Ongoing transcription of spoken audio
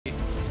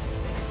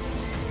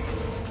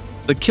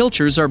The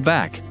Kilchers are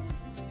back.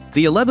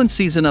 The 11th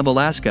season of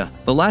Alaska,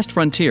 The Last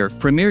Frontier,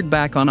 premiered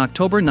back on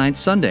October 9th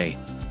Sunday.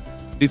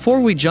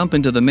 Before we jump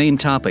into the main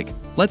topic,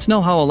 let's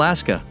know how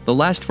Alaska, The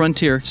Last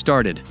Frontier,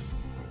 started.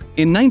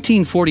 In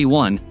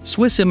 1941,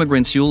 Swiss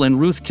immigrants Yule and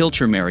Ruth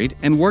Kilcher married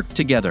and worked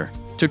together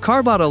to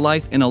carve out a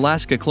life in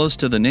Alaska close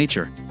to the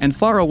nature and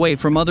far away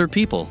from other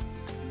people.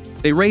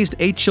 They raised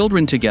 8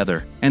 children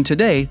together, and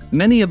today,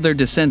 many of their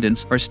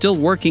descendants are still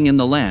working in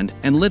the land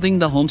and living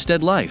the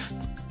homestead life.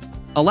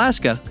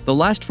 Alaska, The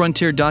Last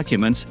Frontier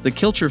documents the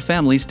Kilcher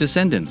family's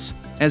descendants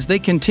as they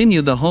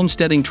continue the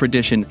homesteading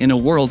tradition in a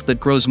world that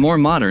grows more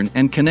modern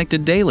and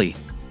connected daily.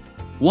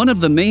 One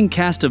of the main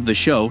cast of the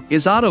show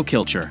is Otto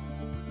Kilcher.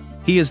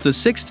 He is the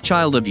 6th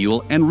child of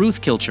Yule and Ruth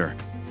Kilcher.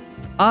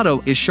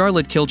 Otto is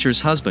Charlotte Kilcher's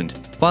husband,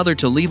 father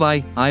to Levi,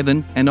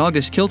 Ivan, and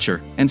August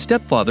Kilcher, and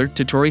stepfather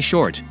to Tori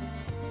Short.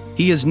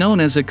 He is known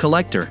as a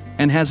collector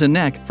and has a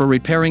knack for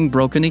repairing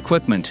broken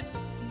equipment.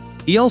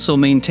 He also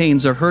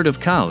maintains a herd of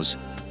cows.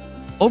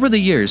 Over the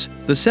years,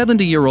 the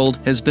 70-year-old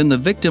has been the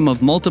victim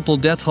of multiple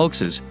death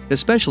hoaxes,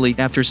 especially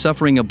after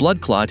suffering a blood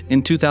clot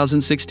in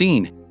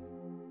 2016.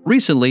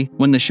 Recently,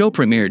 when the show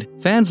premiered,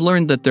 fans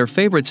learned that their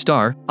favorite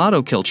star,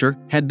 Otto Kilcher,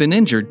 had been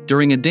injured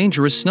during a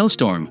dangerous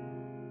snowstorm.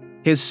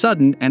 His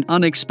sudden and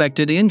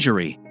unexpected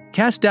injury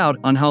cast doubt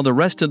on how the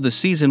rest of the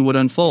season would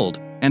unfold,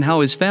 and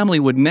how his family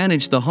would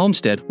manage the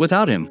homestead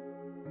without him.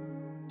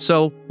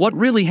 So, what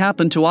really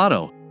happened to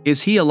Otto?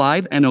 Is he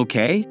alive and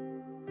okay?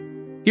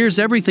 Here's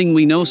everything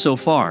we know so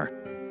far.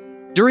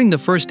 During the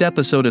first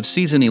episode of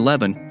season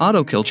 11,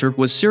 Otto Kilcher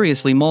was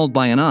seriously mauled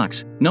by an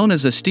ox, known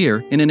as a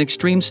steer, in an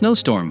extreme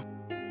snowstorm.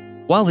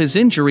 While his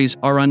injuries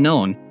are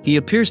unknown, he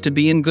appears to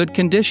be in good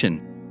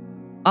condition.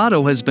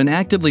 Otto has been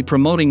actively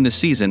promoting the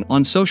season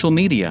on social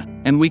media,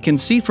 and we can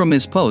see from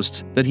his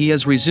posts that he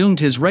has resumed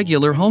his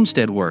regular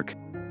homestead work.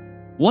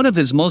 One of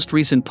his most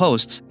recent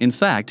posts, in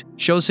fact,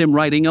 shows him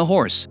riding a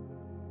horse.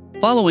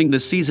 Following the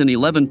season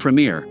 11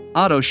 premiere,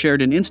 Otto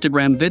shared an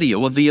Instagram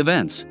video of the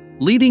events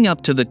leading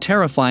up to the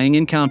terrifying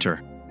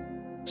encounter.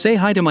 "Say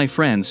hi to my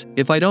friends,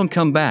 if I don't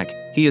come back,"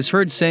 he is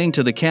heard saying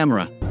to the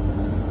camera.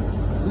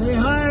 "Say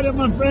hi to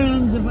my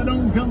friends if I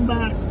don't come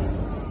back."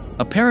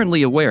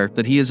 Apparently aware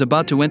that he is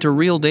about to enter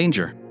real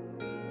danger.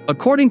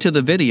 According to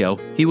the video,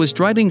 he was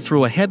driving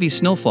through a heavy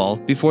snowfall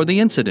before the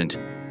incident.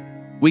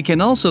 We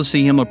can also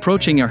see him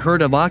approaching a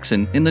herd of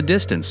oxen in the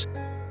distance.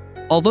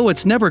 Although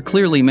it's never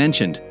clearly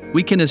mentioned,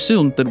 we can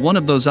assume that one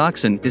of those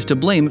oxen is to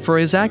blame for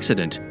his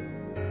accident.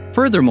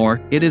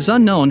 Furthermore, it is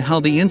unknown how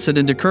the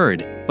incident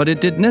occurred, but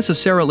it did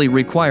necessarily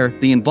require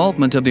the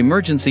involvement of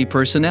emergency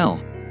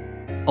personnel.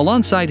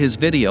 Alongside his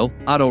video,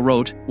 Otto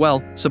wrote,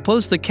 "Well,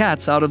 suppose the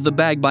cat's out of the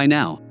bag by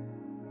now.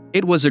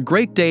 It was a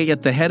great day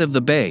at the head of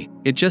the bay,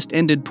 it just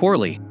ended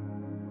poorly.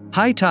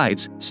 High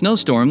tides,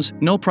 snowstorms,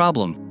 no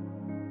problem.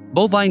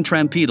 Bovine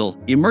trampedal,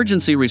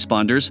 emergency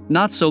responders,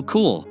 not so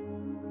cool."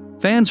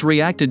 Fans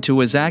reacted to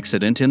his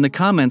accident in the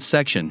comments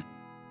section.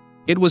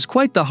 "It was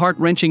quite the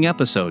heart-wrenching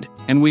episode,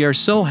 and we are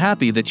so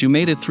happy that you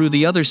made it through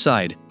the other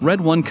side," read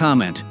one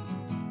comment.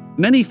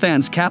 Many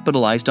fans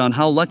capitalized on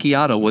how lucky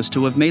Otto was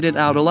to have made it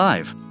out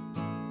alive.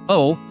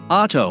 "Oh,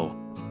 Otto.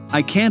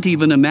 I can't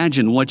even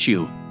imagine what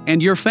you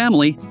and your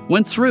family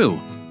went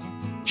through."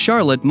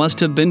 Charlotte must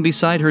have been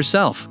beside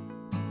herself.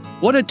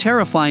 "What a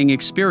terrifying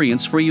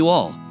experience for you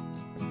all.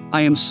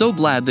 I am so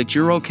glad that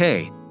you're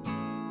okay.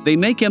 They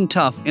make him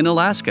tough in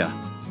Alaska.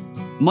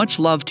 Much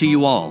love to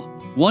you all,"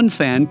 one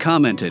fan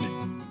commented.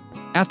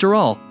 After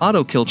all,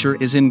 Otto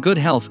Kilcher is in good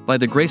health by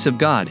the grace of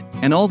God,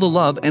 and all the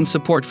love and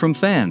support from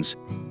fans.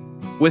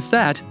 With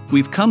that,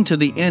 we've come to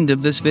the end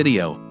of this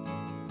video.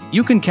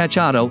 You can catch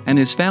Otto and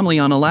his family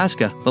on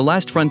Alaska, The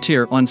Last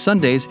Frontier on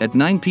Sundays at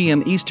 9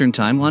 p.m. Eastern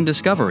Time on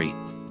Discovery.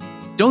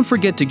 Don't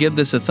forget to give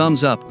this a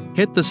thumbs up,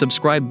 hit the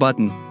subscribe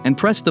button, and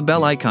press the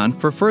bell icon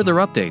for further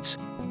updates.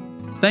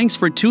 Thanks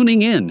for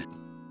tuning in.